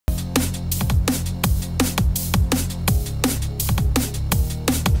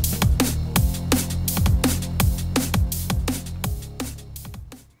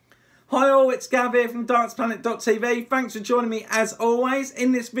it's Gav here from dartsplanet.tv. Thanks for joining me as always.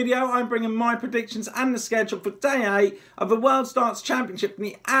 In this video, I'm bringing my predictions and the schedule for day 8 of the World Darts Championship in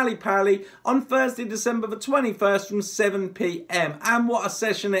the Ali Pali on Thursday, December the 21st from 7 PM. And what a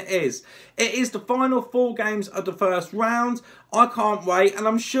session it is. It is the final 4 games of the first round. I can't wait, and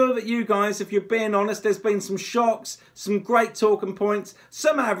I'm sure that you guys, if you're being honest, there's been some shocks, some great talking points,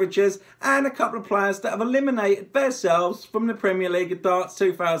 some averages, and a couple of players that have eliminated themselves from the Premier League of Darts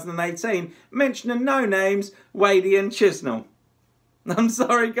 2018, mentioning no names, Wadey and Chisnell. I'm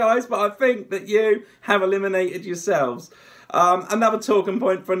sorry guys, but I think that you have eliminated yourselves. Another talking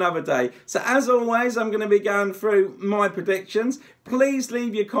point for another day. So as always, I'm going to be going through my predictions. Please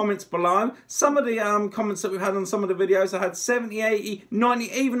leave your comments below. Some of the comments that we've had on some of the videos, I had 70, 80,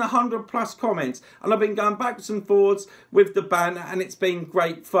 90, even 100 plus comments. And I've been going backwards and forwards with the banner, and it's been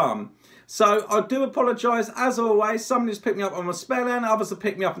great fun. So I do apologise, as always. Somebody's picked me up on my spelling, others have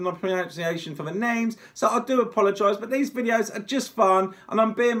picked me up on the pronunciation for the names. So I do apologise, but these videos are just fun, and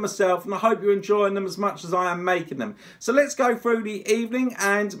I'm being myself, and I hope you're enjoying them as much as I am making them. So let's go through the evening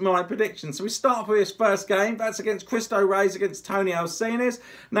and my predictions. So we start with this first game. That's against Cristo Reyes against Toni Alcinas.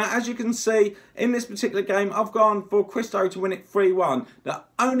 Now, as you can see, in this particular game, I've gone for Cristo to win it 3-1. The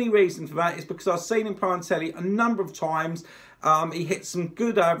only reason for that is because I've seen him play on telly a number of times. He hit some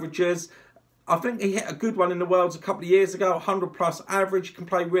good averages. I think he hit a good one in the Worlds a couple of years ago, 100 plus average. He can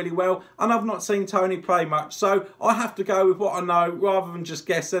play really well, and I've not seen Toni play much, so I have to go with what I know rather than just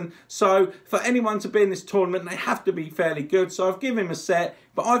guessing. So for anyone to be in this tournament, they have to be fairly good, so I've given him a set,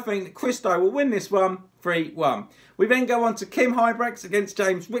 but I think that Cristo will win this one 3-1. We then go on to Huybrechts against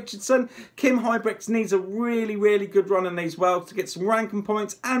James Richardson. Huybrechts needs a really good run in these Worlds to get some ranking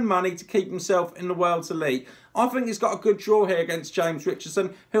points and money to keep himself in the World's Elite. I think he's got a good draw here against James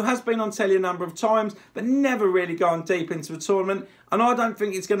Richardson, who has been on telly a number of times, but never really gone deep into the tournament. And I don't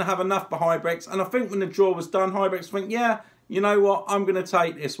think he's going to have enough for Huybrechts. And I think when the draw was done, Huybrechts think, yeah, you know what, I'm going to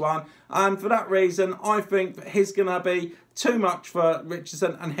take this one. And for that reason, I think that he's going to be too much for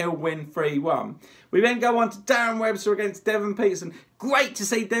Richardson, and he'll win 3-1. We then go on to Darren Webster against Devon Petersen. Great to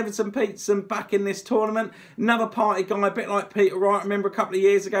see Devon Petersen back in this tournament. Another party guy, a bit like Peter Wright. I remember a couple of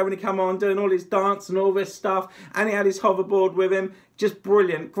years ago when he came on doing all his dance and all this stuff, and he had his hoverboard with him. Just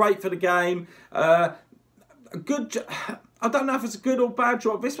brilliant. Great for the game. A good... I don't know if it's a good or bad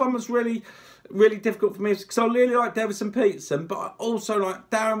draw. This one was really difficult for me because I really like Devon Petersen, but I also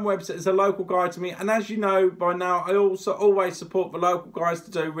like Darren Webster as a local guy to me. And as you know by now, I also always support the local guys to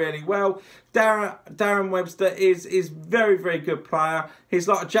do really well. Darren Webster is very good player. He's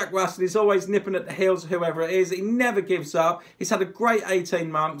like a Jack Russell. He's always nipping at the heels of whoever it is. He never gives up. He's had a great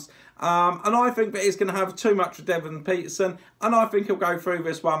 18 months. And I think that he's going to have too much for Devon Petersen. And I think he'll go through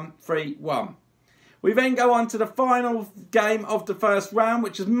this one 3-1. We then go on to the final game of the first round,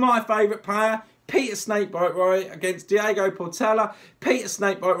 which is my favourite player, Peter Snakebite Wright against Diogo Portela. Peter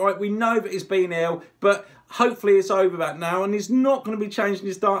Snakebite Wright, we know that he's been ill, but hopefully it's over that now, and he's not going to be changing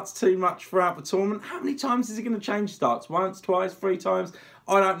his darts too much throughout the tournament. How many times is he going to change his darts? Once, twice, 3 times?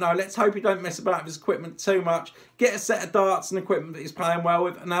 I don't know. Let's hope he don't mess about with his equipment too much. Get a set of darts and equipment that he's playing well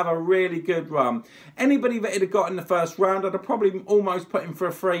with and have a really good run. Anybody that he'd have got in the first round, I'd have probably almost put him for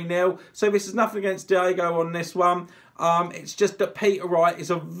a 3-0. So this is nothing against Diogo on this one. It's just that Peter Wright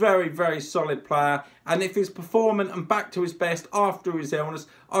is a very solid player. And if he's performing and back to his best after his illness,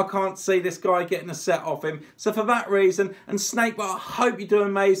 I can't see this guy getting a set off him. So for that reason, and Snakebite, I hope you do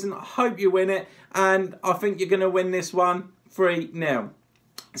amazing. I hope you win it. And I think you're going to win this one 3-0.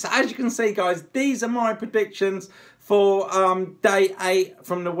 So as you can see guys, these are my predictions for day 8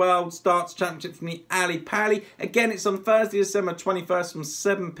 from the World Darts Championship from the Ali Pali. Again, it's on Thursday, December 21st from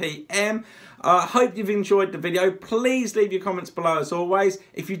 7 PM. I hope you've enjoyed the video. Please leave your comments below as always.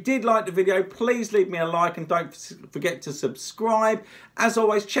 If you did like the video, please leave me a like and don't forget to subscribe. As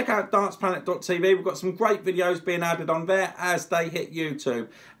always, check out dartsplanet.tv. We've got some great videos being added on there as they hit YouTube.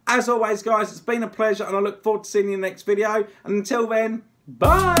 As always guys, it's been a pleasure, and I look forward to seeing you in the next video. And until then,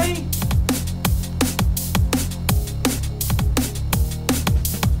 bye!